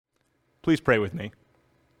Please pray with me.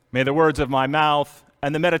 May the words of my mouth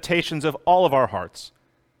and the meditations of all of our hearts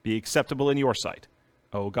be acceptable in your sight,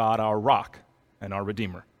 O God, our rock and our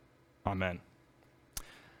Redeemer. Amen.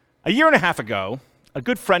 A year and a half ago, a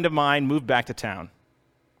good friend of mine moved back to town.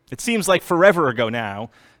 It seems like forever ago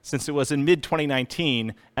now, since it was in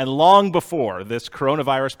mid-2019 and long before this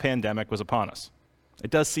coronavirus pandemic was upon us.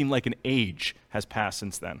 It does seem like an age has passed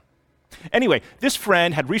since then. Anyway, this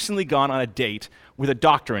friend had recently gone on a date with a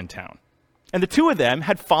doctor in town, and the two of them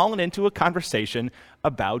had fallen into a conversation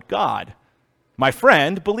about God. My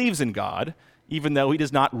friend believes in God, even though he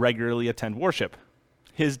does not regularly attend worship.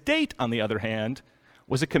 His date, on the other hand,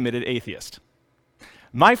 was a committed atheist.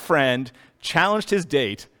 My friend challenged his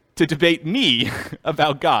date to debate me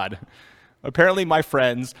about God. Apparently, my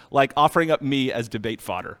friends like offering up me as debate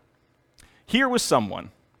fodder. Here was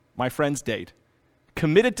someone, my friend's date,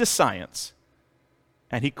 committed to science,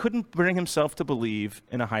 and he couldn't bring himself to believe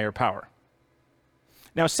in a higher power.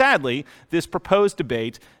 Now, sadly, this proposed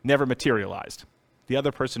debate never materialized. The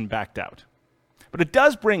other person backed out. But it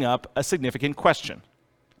does bring up a significant question.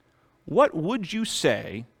 What would you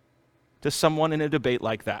say to someone in a debate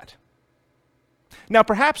like that? Now,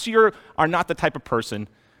 perhaps you are not the type of person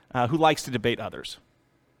who likes to debate others.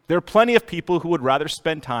 There are plenty of people who would rather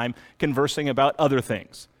spend time conversing about other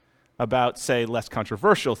things, about, say, less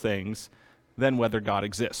controversial things than whether God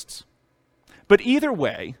exists. But either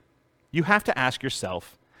way, you have to ask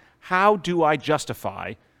yourself, how do I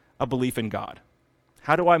justify a belief in God?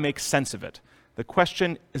 How do I make sense of it? The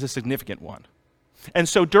question is a significant one. And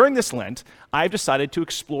so during this Lent, I've decided to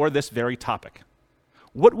explore this very topic.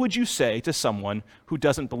 What would you say to someone who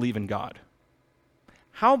doesn't believe in God?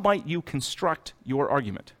 How might you construct your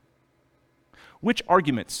argument? Which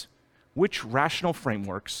arguments, which rational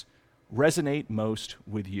frameworks resonate most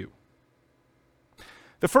with you?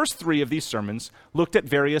 The first three of these sermons looked at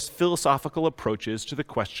various philosophical approaches to the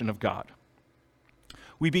question of God.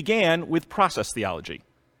 We began with process theology,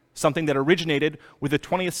 something that originated with the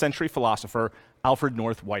 20th century philosopher Alfred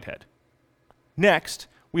North Whitehead. Next,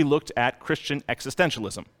 we looked at Christian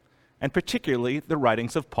existentialism, and particularly the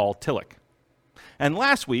writings of Paul Tillich. And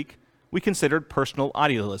last week, we considered personal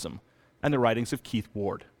idealism and the writings of Keith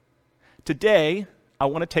Ward. Today, I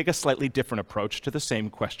want to take a slightly different approach to the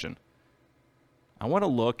same question. I want to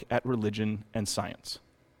look at religion and science.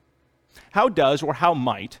 How does or how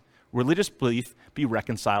might religious belief be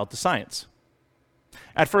reconciled to science?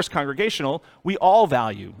 At First Congregational, we all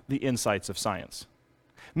value the insights of science.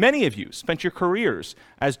 Many of you spent your careers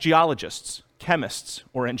as geologists, chemists,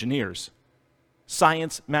 or engineers.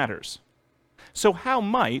 Science matters. So how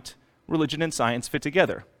might religion and science fit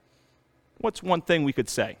together? What's one thing we could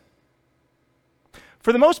say?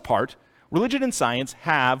 For the most part, religion and science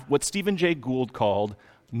have what Stephen Jay Gould called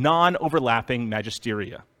non-overlapping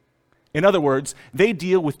magisteria. In other words, they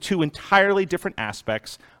deal with two entirely different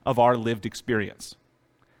aspects of our lived experience.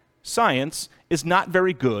 Science is not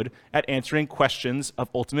very good at answering questions of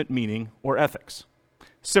ultimate meaning or ethics.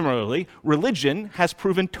 Similarly, religion has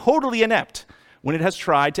proven totally inept when it has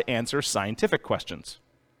tried to answer scientific questions.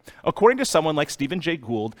 According to someone like Stephen Jay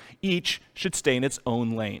Gould, each should stay in its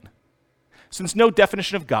own lane. Since no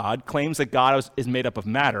definition of God claims that God is made up of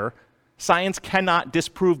matter, science cannot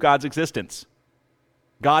disprove God's existence.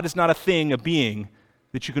 God is not a thing, a being,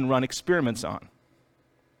 that you can run experiments on.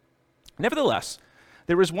 Nevertheless,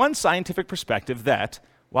 there is one scientific perspective that,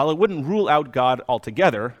 while it wouldn't rule out God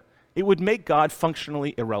altogether, it would make God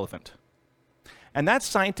functionally irrelevant. And that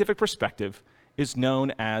scientific perspective is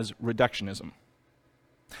known as reductionism.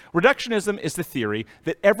 Reductionism is the theory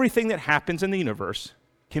that everything that happens in the universe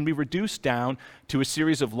can be reduced down to a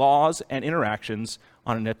series of laws and interactions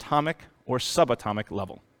on an atomic or subatomic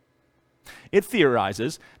level. It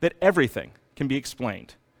theorizes that everything can be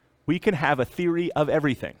explained. We can have a theory of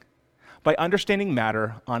everything by understanding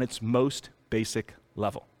matter on its most basic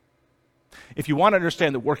level. If you want to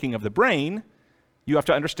understand the working of the brain, you have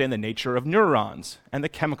to understand the nature of neurons and the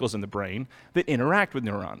chemicals in the brain that interact with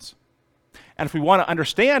neurons. And if we want to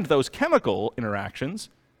understand those chemical interactions,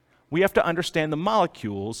 we have to understand the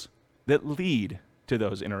molecules that lead to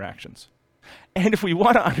those interactions. And if we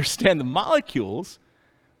want to understand the molecules,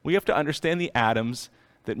 we have to understand the atoms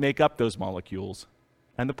that make up those molecules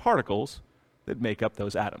and the particles that make up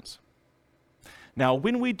those atoms. Now,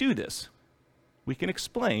 when we do this, we can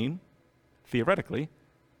explain, theoretically,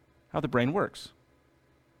 how the brain works.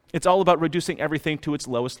 It's all about reducing everything to its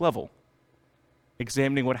lowest level,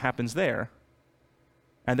 examining what happens there,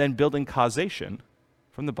 and then building causation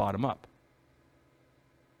from the bottom up.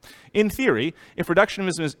 In theory, if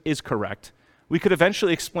reductionism is correct, we could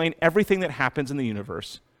eventually explain everything that happens in the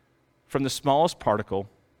universe, from the smallest particle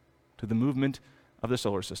to the movement of the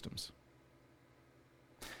solar systems.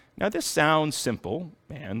 Now, this sounds simple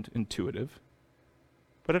and intuitive,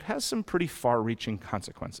 but it has some pretty far-reaching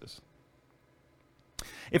consequences.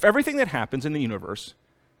 If everything that happens in the universe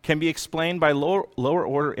can be explained by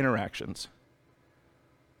lower-order interactions,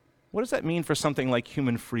 what does that mean for something like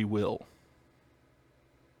human free will?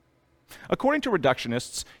 According to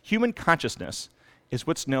reductionists, human consciousness is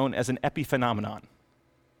what's known as an epiphenomenon.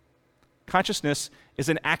 Consciousness is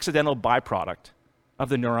an accidental byproduct of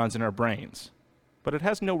the neurons in our brains, but it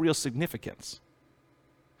has no real significance.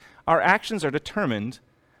 Our actions are determined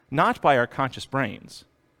not by our conscious brains,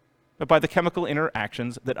 but by the chemical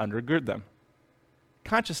interactions that undergird them.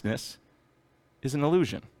 Consciousness is an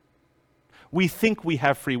illusion. We think we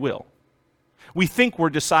have free will. We think we're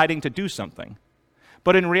deciding to do something.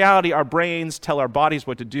 But in reality, our brains tell our bodies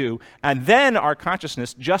what to do, and then our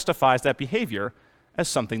consciousness justifies that behavior as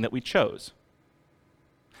something that we chose.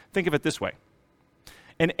 Think of it this way.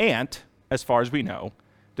 An ant, as far as we know,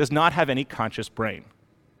 does not have any conscious brain.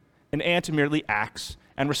 An ant merely acts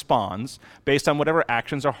and responds based on whatever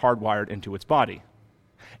actions are hardwired into its body.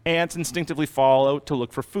 Ants instinctively follow to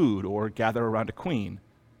look for food or gather around a queen.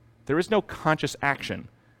 There is no conscious action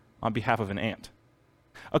on behalf of an ant.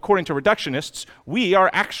 According to reductionists, we are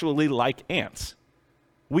actually like ants.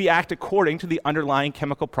 We act according to the underlying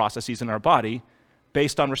chemical processes in our body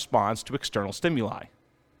based on response to external stimuli.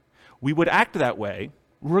 We would act that way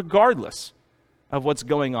regardless of what's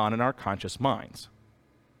going on in our conscious minds.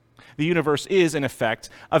 The universe is, in effect,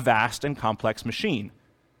 a vast and complex machine.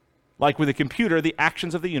 Like with a computer, the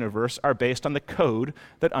actions of the universe are based on the code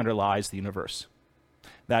that underlies the universe.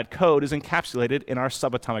 That code is encapsulated in our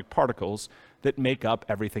subatomic particles that make up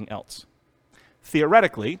everything else.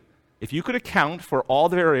 Theoretically, if you could account for all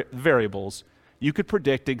the variables, you could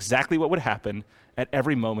predict exactly what would happen at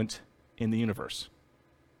every moment in the universe.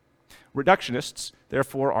 Reductionists,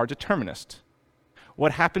 therefore, are determinists.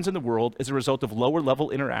 What happens in the world is a result of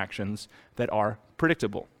lower-level interactions that are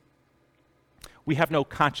predictable. We have no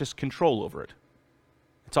conscious control over it.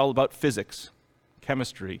 It's all about physics,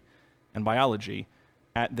 chemistry, and biology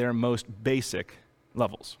at their most basic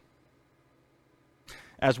levels.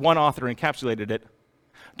 As one author encapsulated it,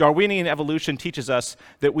 Darwinian evolution teaches us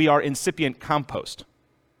that we are incipient compost,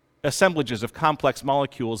 assemblages of complex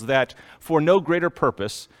molecules that, for no greater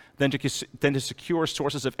purpose than to secure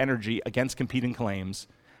sources of energy against competing claims,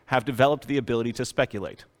 have developed the ability to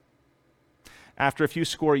speculate. After a few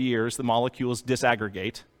score years, the molecules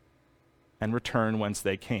disaggregate and return whence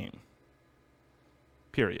they came.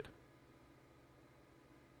 Period.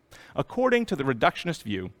 According to the reductionist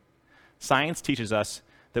view, science teaches us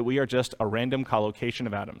that we are just a random collocation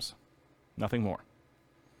of atoms, nothing more.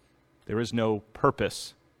 There is no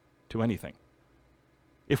purpose to anything.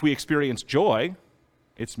 If we experience joy,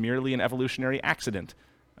 it's merely an evolutionary accident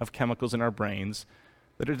of chemicals in our brains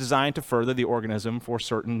that are designed to further the organism for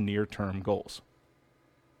certain near-term goals.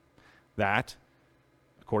 That,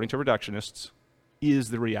 according to reductionists, is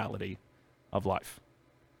the reality of life.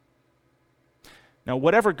 Now,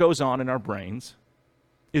 whatever goes on in our brains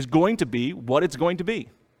is going to be what it's going to be.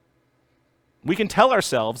 We can tell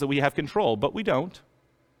ourselves that we have control, but we don't.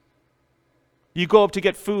 You go up to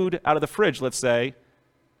get food out of the fridge, let's say,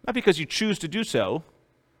 not because you choose to do so,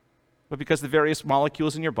 but because the various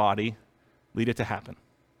molecules in your body lead it to happen.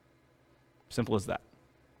 Simple as that.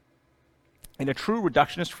 In a true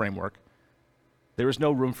reductionist framework, there is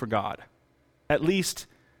no room for God, at least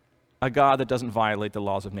a God that doesn't violate the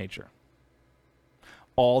laws of nature.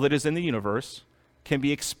 All that is in the universe can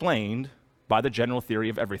be explained by the general theory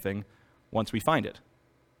of everything once we find it.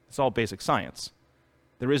 It's all basic science.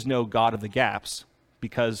 There is no God of the gaps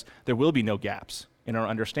because there will be no gaps in our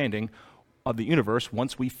understanding of the universe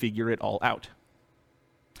once we figure it all out.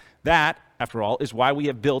 That, after all, is why we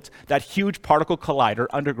have built that huge particle collider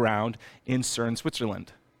underground in CERN,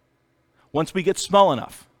 Switzerland. Once we get small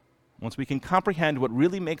enough, once we can comprehend what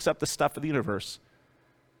really makes up the stuff of the universe,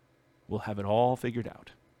 we'll have it all figured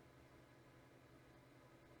out.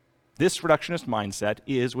 This reductionist mindset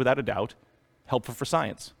is, without a doubt, helpful for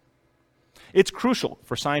science. It's crucial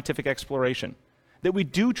for scientific exploration that we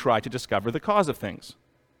do try to discover the cause of things.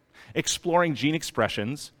 Exploring gene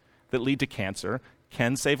expressions that lead to cancer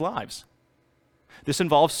can save lives. This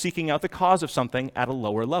involves seeking out the cause of something at a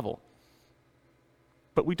lower level.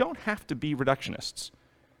 But we don't have to be reductionists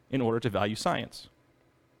in order to value science.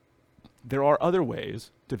 There are other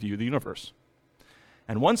ways to view the universe.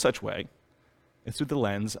 And one such way is through the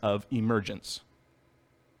lens of emergence.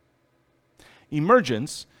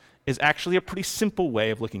 Emergence is actually a pretty simple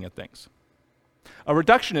way of looking at things. A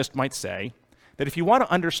reductionist might say that if you want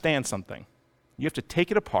to understand something, You have to take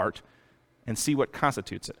it apart and see what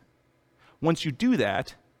constitutes it. Once you do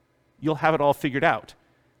that, you'll have it all figured out,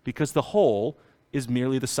 because the whole is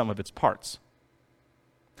merely the sum of its parts.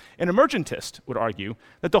 An emergentist would argue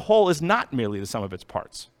that the whole is not merely the sum of its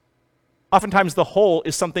parts. Oftentimes, the whole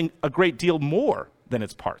is something a great deal more than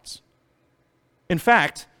its parts. In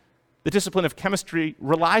fact, the discipline of chemistry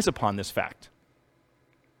relies upon this fact.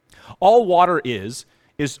 All water is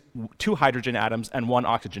 2 hydrogen atoms and 1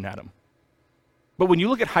 oxygen atom. But when you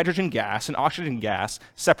look at hydrogen gas and oxygen gas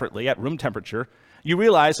separately at room temperature, you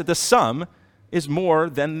realize that the sum is more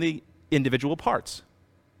than the individual parts.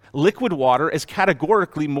 Liquid water is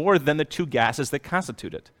categorically more than the 2 gases that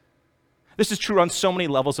constitute it. This is true on so many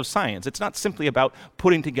levels of science. It's not simply about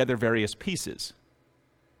putting together various pieces.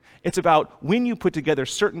 It's about when you put together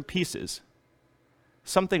certain pieces,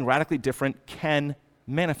 something radically different can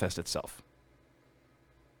manifest itself.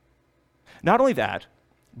 Not only that,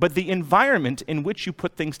 but the environment in which you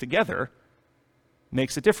put things together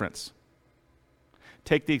makes a difference.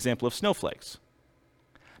 Take the example of snowflakes.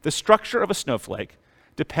 The structure of a snowflake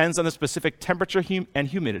depends on the specific temperature and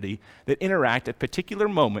humidity that interact at particular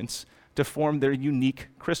moments to form their unique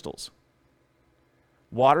crystals.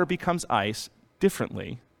 Water becomes ice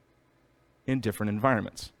differently in different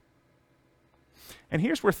environments. And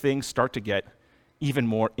here's where things start to get even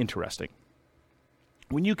more interesting.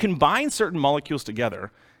 When you combine certain molecules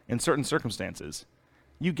together in certain circumstances,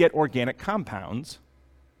 you get organic compounds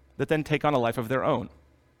that then take on a life of their own.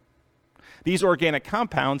 These organic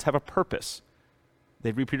compounds have a purpose.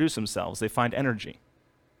 They reproduce themselves. They find energy.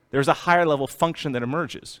 There's a higher level function that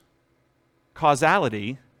emerges.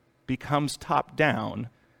 Causality becomes top-down,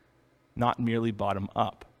 not merely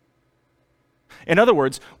bottom-up. In other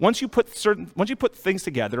words, once you put things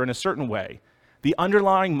together in a certain way, the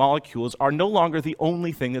underlying molecules are no longer the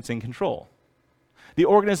only thing that's in control. The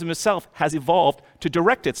organism itself has evolved to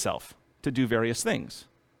direct itself to do various things.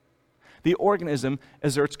 The organism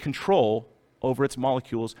exerts control over its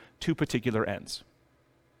molecules to particular ends.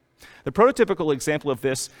 The prototypical example of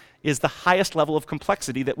this is the highest level of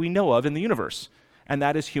complexity that we know of in the universe, and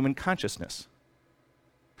that is human consciousness.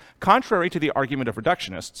 Contrary to the argument of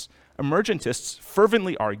reductionists, emergentists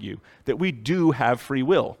fervently argue that we do have free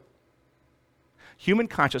will. Human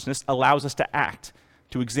consciousness allows us to act,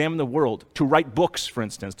 to examine the world, to write books, for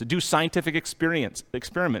instance, to do scientific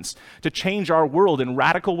experiments, to change our world in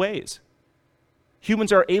radical ways.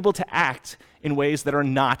 Humans are able to act in ways that are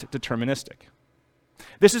not deterministic.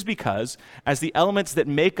 This is because, as the elements that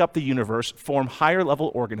make up the universe form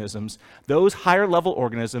higher-level organisms, those higher-level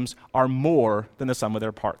organisms are more than the sum of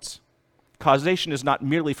their parts. Causation is not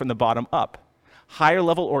merely from the bottom up.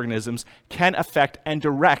 Higher-level organisms can affect and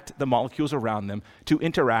direct the molecules around them to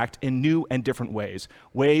interact in new and different ways,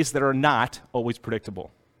 ways that are not always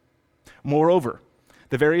predictable. Moreover,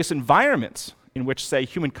 the various environments in which, say,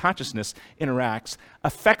 human consciousness interacts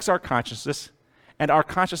affects our consciousness, and our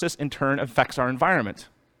consciousness in turn affects our environment.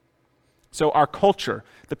 So our culture,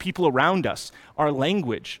 the people around us, our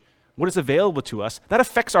language, what is available to us, that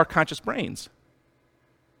affects our conscious brains.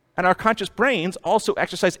 And our conscious brains also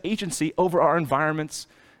exercise agency over our environments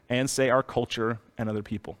and, say, our culture and other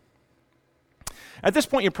people. At this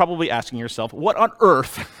point, you're probably asking yourself, what on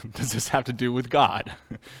earth does this have to do with God?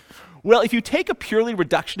 Well, if you take a purely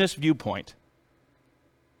reductionist viewpoint,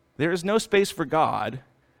 there is no space for God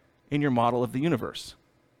in your model of the universe.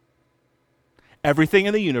 Everything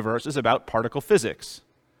in the universe is about particle physics.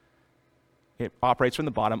 It operates from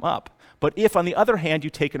the bottom up. But if, on the other hand,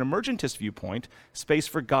 you take an emergentist viewpoint, space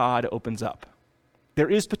for God opens up.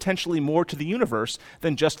 There is potentially more to the universe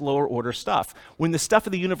than just lower order stuff. When the stuff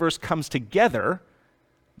of the universe comes together,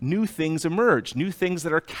 new things emerge, new things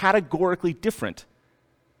that are categorically different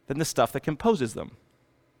than the stuff that composes them.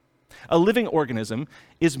 A living organism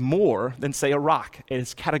is more than, say, a rock. It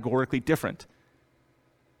is categorically different.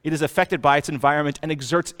 It is affected by its environment and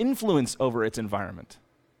exerts influence over its environment.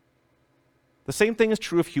 The same thing is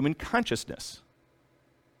true of human consciousness.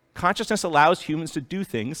 Consciousness allows humans to do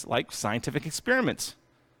things like scientific experiments.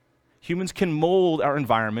 Humans can mold our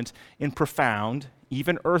environment in profound,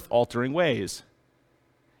 even earth-altering ways.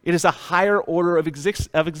 It is a higher order of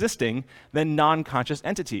existing than non-conscious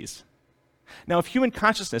entities. Now, if human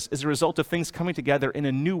consciousness is a result of things coming together in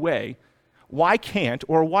a new way, why can't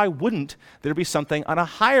or why wouldn't there be something on a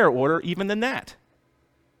higher order even than that?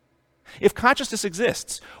 If consciousness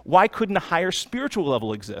exists, why couldn't a higher spiritual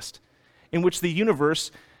level exist in which the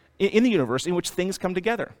universe in which things come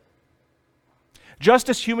together? Just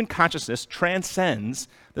as human consciousness transcends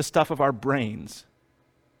the stuff of our brains,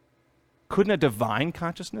 couldn't a divine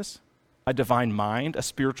consciousness, a divine mind, a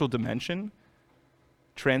spiritual dimension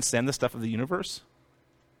transcend the stuff of the universe?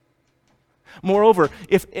 Moreover,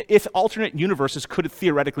 if alternate universes could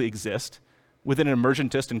theoretically exist within an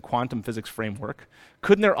emergentist and quantum physics framework,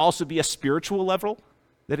 couldn't there also be a spiritual level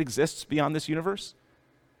that exists beyond this universe?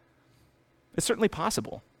 It's certainly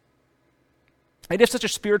possible. And if such a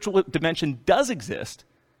spiritual dimension does exist,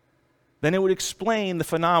 then it would explain the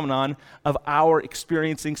phenomenon of our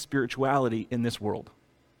experiencing spirituality in this world.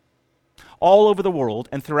 All over the world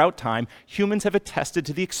and throughout time, humans have attested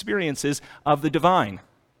to the experiences of the divine.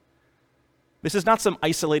 This is not some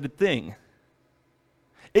isolated thing.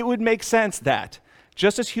 It would make sense that,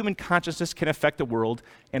 just as human consciousness can affect the world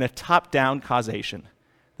in a top-down causation,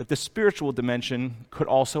 that the spiritual dimension could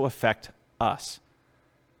also affect us.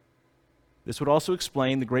 This would also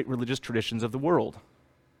explain the great religious traditions of the world.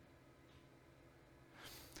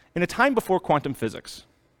 In a time before quantum physics,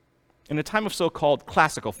 in a time of so-called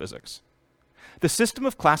classical physics, the system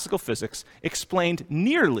of classical physics explained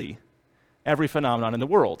nearly every phenomenon in the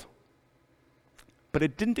world. But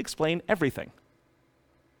it didn't explain everything.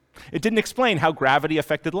 It didn't explain how gravity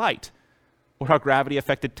affected light or how gravity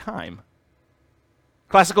affected time.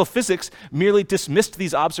 Classical physics merely dismissed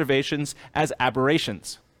these observations as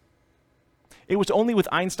aberrations. It was only with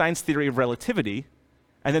Einstein's theory of relativity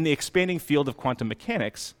and then the expanding field of quantum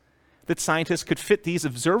mechanics that scientists could fit these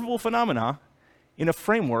observable phenomena in a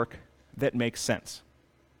framework that makes sense.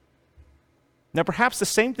 Now, perhaps the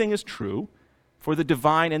same thing is true for the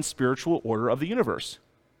divine and spiritual order of the universe.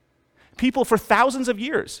 People for thousands of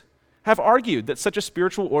years have argued that such a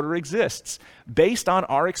spiritual order exists based on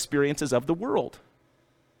our experiences of the world.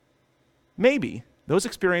 Maybe those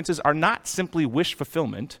experiences are not simply wish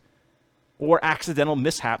fulfillment or accidental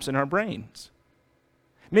mishaps in our brains.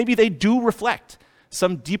 Maybe they do reflect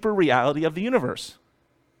some deeper reality of the universe.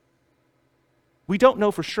 We don't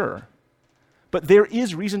know for sure, but there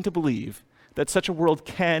is reason to believe that such a world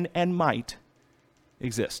can and might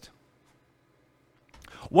exist.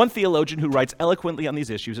 One theologian who writes eloquently on these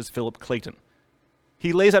issues is Philip Clayton.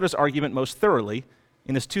 He lays out his argument most thoroughly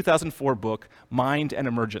in his 2004 book, Mind and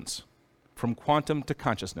Emergence: From Quantum to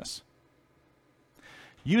Consciousness.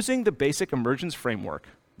 Using the basic emergence framework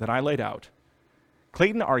that I laid out,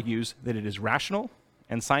 Clayton argues that it is rational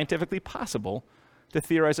and scientifically possible to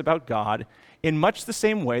theorize about God in much the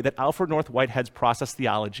same way that Alfred North Whitehead's process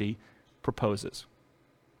theology proposes.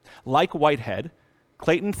 Like Whitehead,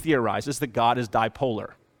 Clayton theorizes that God is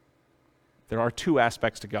dipolar. There are two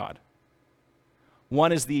aspects to God.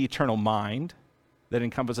 One is the eternal mind that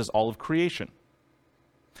encompasses all of creation.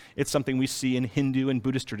 It's something we see in Hindu and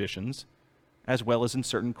Buddhist traditions, as well as in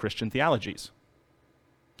certain Christian theologies.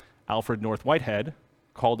 Alfred North Whitehead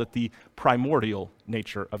called it the primordial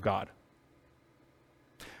nature of God.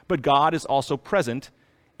 But God is also present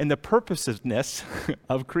in the purposiveness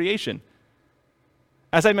of creation.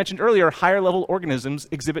 As I mentioned earlier, higher-level organisms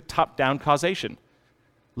exhibit top-down causation.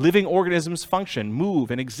 Living organisms function,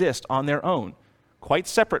 move, and exist on their own, quite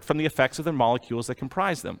separate from the effects of the molecules that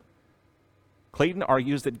comprise them. Clayton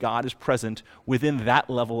argues that God is present within that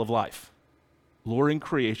level of life, luring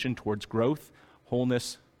creation towards growth,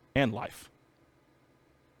 wholeness, and life.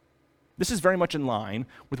 This is very much in line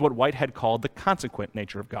with what Whitehead called the consequent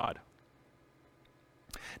nature of God.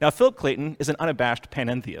 Now, Philip Clayton is an unabashed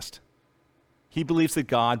panentheist. He believes that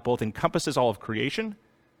God both encompasses all of creation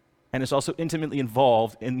and is also intimately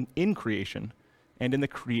involved in creation and in the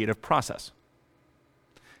creative process.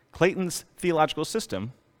 Clayton's theological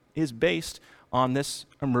system is based on this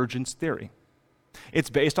emergence theory. It's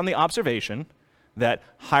based on the observation that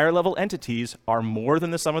higher-level entities are more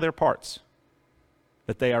than the sum of their parts,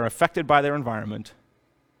 that they are affected by their environment,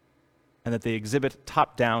 and that they exhibit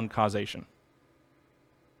top-down causation.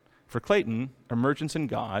 For Clayton, emergence and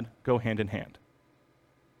God go hand in hand.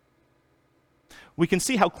 We can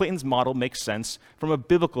see how Clayton's model makes sense from a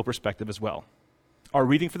biblical perspective as well. Our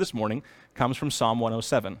reading for this morning comes from Psalm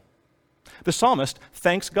 107. The psalmist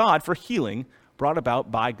thanks God for healing brought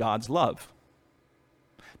about by God's love.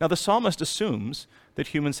 Now, the psalmist assumes that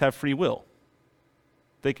humans have free will.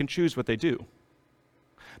 They can choose what they do.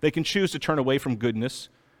 They can choose to turn away from goodness,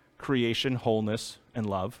 creation, wholeness, and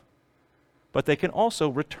love, but they can also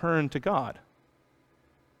return to God.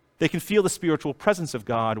 They can feel the spiritual presence of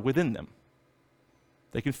God within them.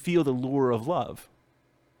 They can feel the lure of love.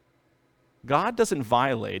 God doesn't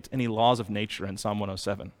violate any laws of nature in Psalm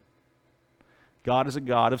 107. God is a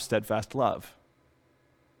God of steadfast love.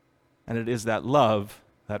 And it is that love,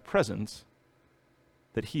 that presence,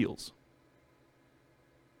 that heals.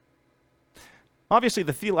 Obviously,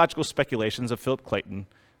 the theological speculations of Philip Clayton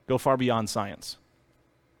go far beyond science.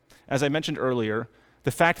 As I mentioned earlier,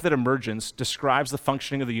 the fact that emergence describes the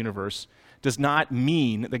functioning of the universe does not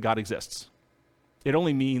mean that God exists. It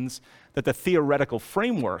only means that the theoretical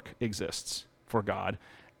framework exists for God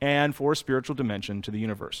and for a spiritual dimension to the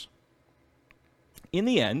universe. In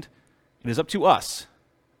the end, it is up to us,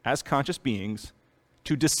 as conscious beings,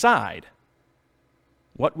 to decide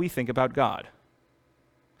what we think about God.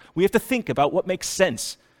 We have to think about what makes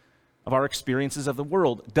sense of our experiences of the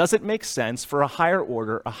world. Does it make sense for a higher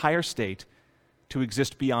order, a higher state, to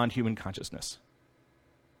exist beyond human consciousness?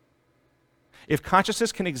 If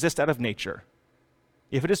consciousness can exist out of nature,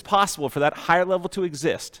 if it is possible for that higher level to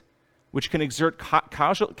exist, which can exert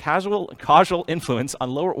causal influence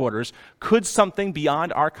on lower orders, could something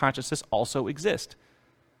beyond our consciousness also exist?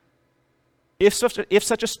 If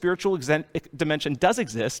such a spiritual dimension does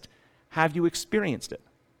exist, have you experienced it?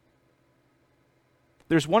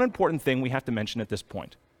 There's one important thing we have to mention at this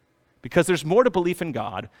point, because there's more to belief in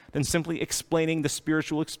God than simply explaining the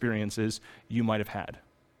spiritual experiences you might have had.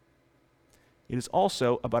 It is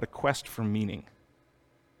also about a quest for meaning.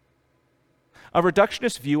 A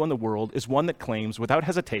reductionist view on the world is one that claims without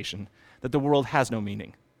hesitation that the world has no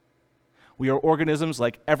meaning. We are organisms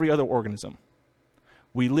like every other organism.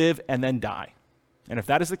 We live and then die. And if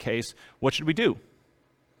that is the case, what should we do?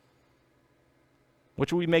 What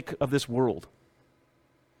should we make of this world?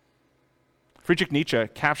 Friedrich Nietzsche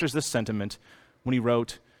captures this sentiment when he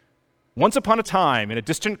wrote, "Once upon a time, in a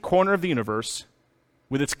distant corner of the universe,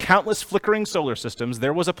 with its countless flickering solar systems,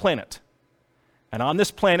 there was a planet. And on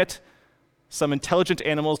this planet, some intelligent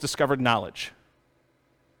animals discovered knowledge.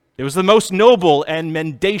 It was the most noble and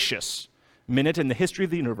mendacious minute in the history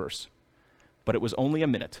of the universe, but it was only a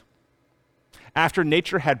minute. After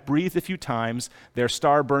nature had breathed a few times, their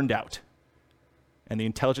star burned out, and the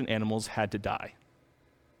intelligent animals had to die."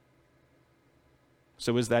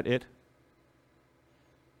 So is that it?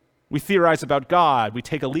 We theorize about God. We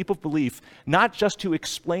take a leap of belief, not just to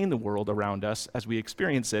explain the world around us as we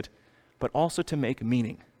experience it, but also to make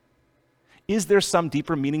meaning. Is there some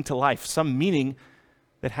deeper meaning to life, some meaning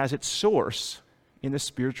that has its source in the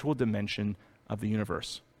spiritual dimension of the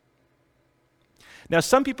universe? Now,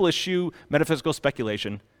 some people eschew metaphysical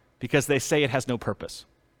speculation because they say it has no purpose.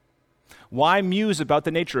 Why muse about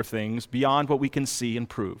the nature of things beyond what we can see and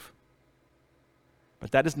prove?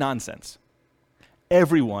 But that is nonsense.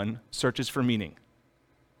 Everyone searches for meaning.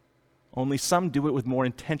 Only some do it with more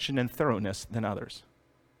intention and thoroughness than others.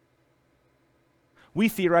 We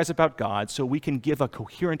theorize about God so we can give a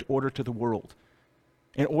coherent order to the world,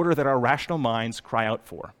 an order that our rational minds cry out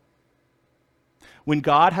for. When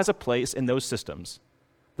God has a place in those systems,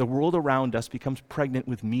 the world around us becomes pregnant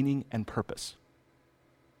with meaning and purpose.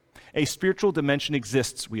 A spiritual dimension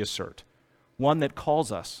exists, we assert, one that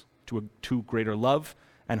calls us to greater love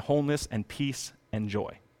and wholeness and peace and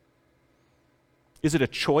joy. Is it a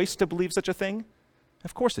choice to believe such a thing?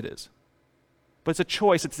 Of course it is. But it's a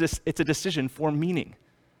choice, it's a decision for meaning.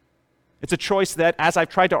 It's a choice that, as I've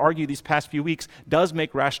tried to argue these past few weeks, does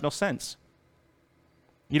make rational sense.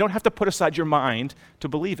 You don't have to put aside your mind to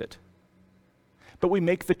believe it. But we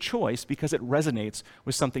make the choice because it resonates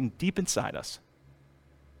with something deep inside us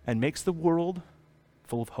and makes the world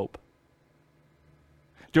full of hope.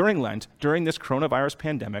 During Lent, during this coronavirus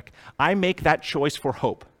pandemic, I make that choice for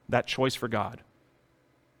hope, that choice for God.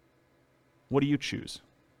 What do you choose?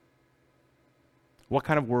 What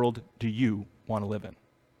kind of world do you want to live in?